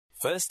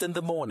First in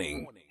the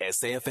morning,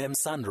 SAFM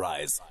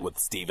Sunrise with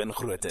Stephen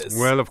Grootes.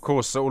 Well, of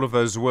course, all of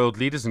those world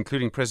leaders,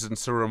 including President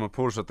Cyril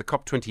Ramaphosa at the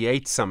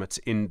COP28 summit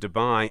in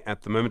Dubai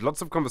at the moment.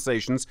 Lots of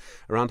conversations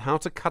around how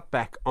to cut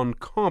back on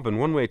carbon.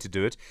 One way to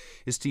do it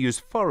is to use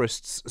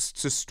forests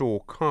to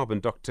store carbon.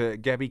 Dr.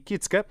 Gabi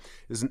Kietzka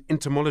is an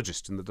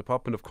entomologist in the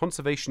Department of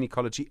Conservation,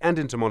 Ecology and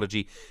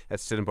Entomology at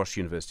Stellenbosch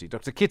University.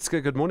 Dr.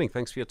 Kietzka, good morning.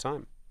 Thanks for your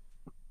time.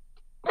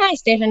 Hi,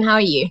 Stephen. How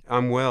are you?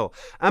 I'm well.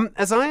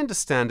 As I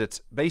understand it,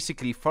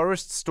 basically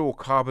forests store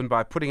carbon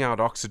by putting out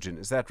oxygen.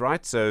 Is that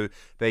right? So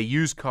they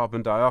use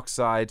carbon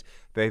dioxide,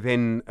 they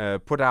then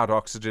put out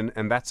oxygen,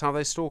 and that's how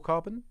they store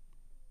carbon?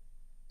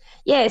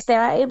 Yes, they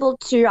are able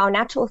to, our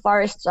natural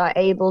forests are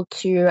able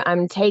to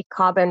take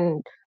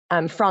carbon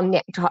from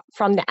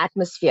the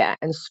atmosphere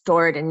and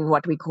store it in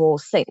what we call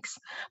sinks,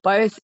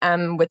 both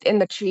within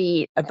the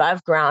tree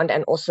above ground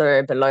and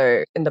also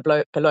below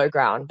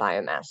ground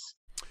biomass.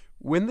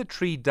 When the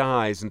tree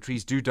dies, and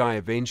trees do die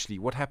eventually,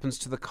 what happens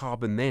to the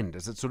carbon then?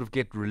 Does it sort of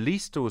get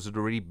released, or has it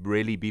already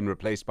really been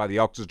replaced by the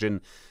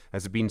oxygen?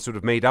 Has it been sort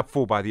of made up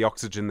for by the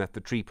oxygen that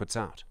the tree puts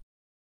out?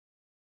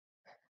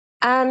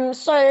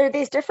 So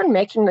there's different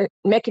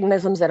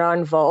mechanisms that are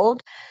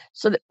involved.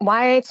 So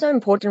why it's so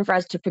important for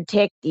us to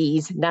protect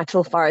these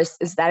natural forests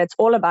is that it's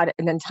all about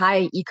an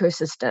entire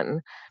ecosystem,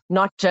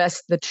 not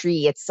just the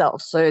tree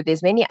itself. So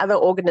there's many other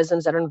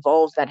organisms that are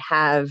involved that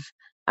have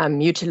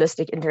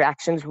mutualistic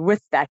interactions with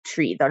that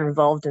tree that are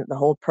involved in the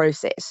whole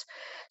process.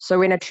 So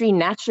when a tree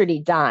naturally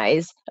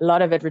dies, a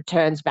lot of it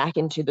returns back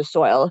into the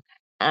soil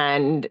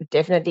and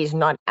definitely is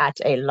not at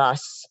a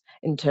loss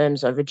in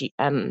terms of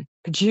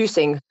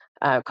producing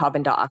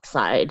carbon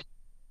dioxide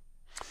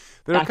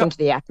back into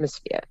the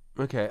atmosphere.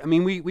 Okay, I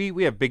mean,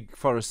 we have big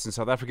forests in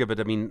South Africa,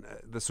 but I mean,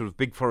 the sort of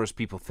big forest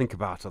people think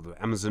about are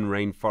the Amazon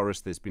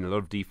rainforest. There's been a lot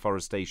of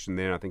deforestation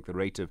there. I think the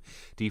rate of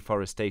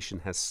deforestation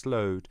has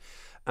slowed.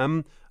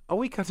 Are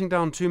we cutting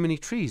down too many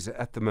trees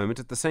at the moment?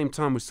 At the same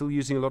time, we're still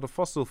using a lot of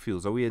fossil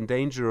fuels. Are we in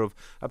danger of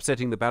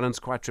upsetting the balance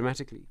quite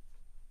dramatically?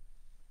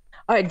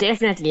 Oh,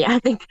 definitely. I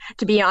think,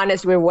 to be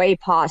honest, we're way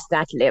past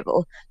that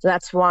level. So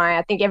that's why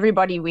I think we've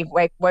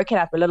woken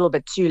up a little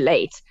bit too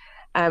late.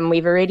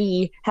 We've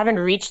already haven't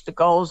reached the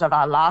goals of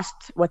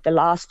what the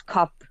last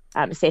COP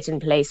set in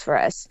place for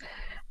us.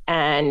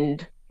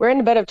 And we're in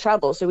a bit of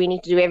trouble, so we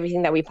need to do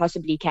everything that we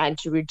possibly can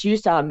to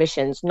reduce our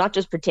emissions, not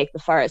just protect the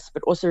forests,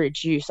 but also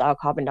reduce our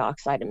carbon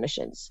dioxide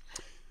emissions.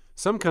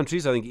 Some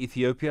countries, I think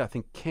Ethiopia, I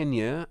think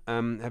Kenya,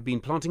 have been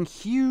planting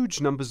huge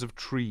numbers of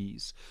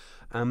trees.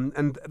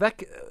 And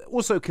that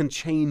also can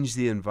change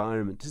the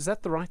environment. Is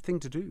that the right thing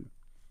to do?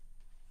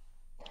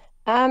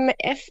 Our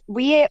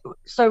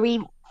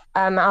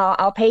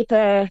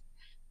paper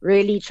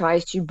really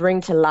tries to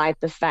bring to light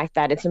the fact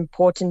that it's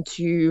important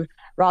to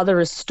rather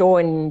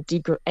restore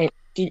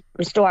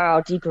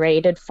our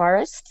degraded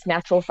forests,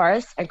 natural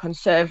forests, and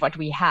conserve what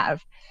we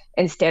have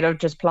instead of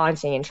just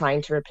planting and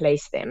trying to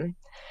replace them.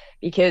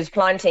 Because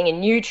planting a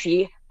new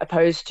tree,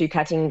 opposed to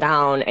cutting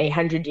down a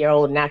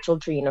 100-year-old natural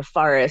tree in a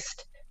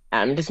forest,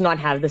 does not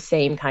have the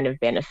same kind of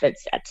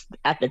benefits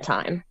at the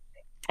time.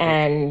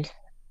 And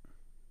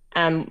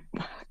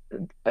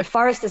a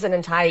forest is an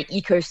entire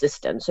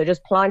ecosystem. So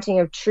just planting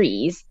of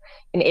trees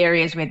in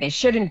areas where they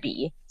shouldn't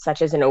be,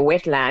 such as in a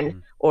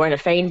wetland or in a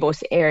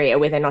fynbos area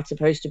where they're not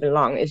supposed to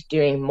belong, is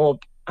doing more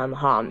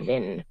harm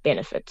than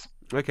benefit.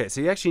 Okay,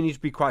 so you actually need to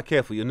be quite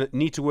careful. You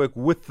need to work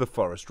with the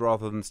forest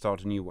rather than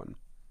start a new one.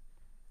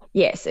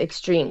 Yes,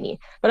 extremely.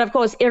 But of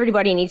course,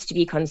 everybody needs to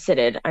be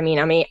considered.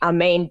 Our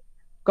main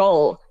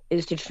goal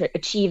is to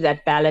achieve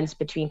that balance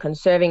between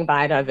conserving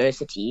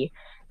biodiversity,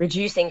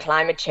 reducing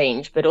climate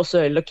change, but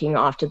also looking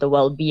after the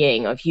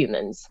well-being of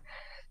humans.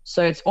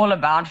 So it's all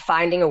about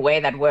finding a way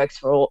that works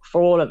for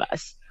all of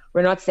us.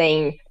 We're not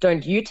saying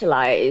don't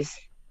utilize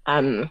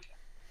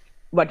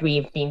what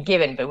we've been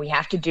given, but we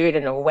have to do it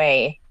in a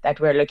way that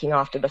we're looking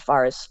after the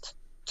forest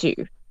too.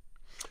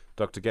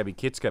 Dr. Gabi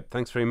Kietzka,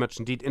 thanks very much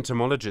indeed.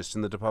 Entomologist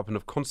in the Department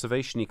of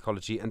Conservation,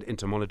 Ecology and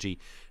Entomology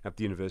at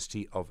the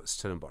University of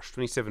Stellenbosch.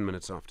 27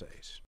 minutes after 8.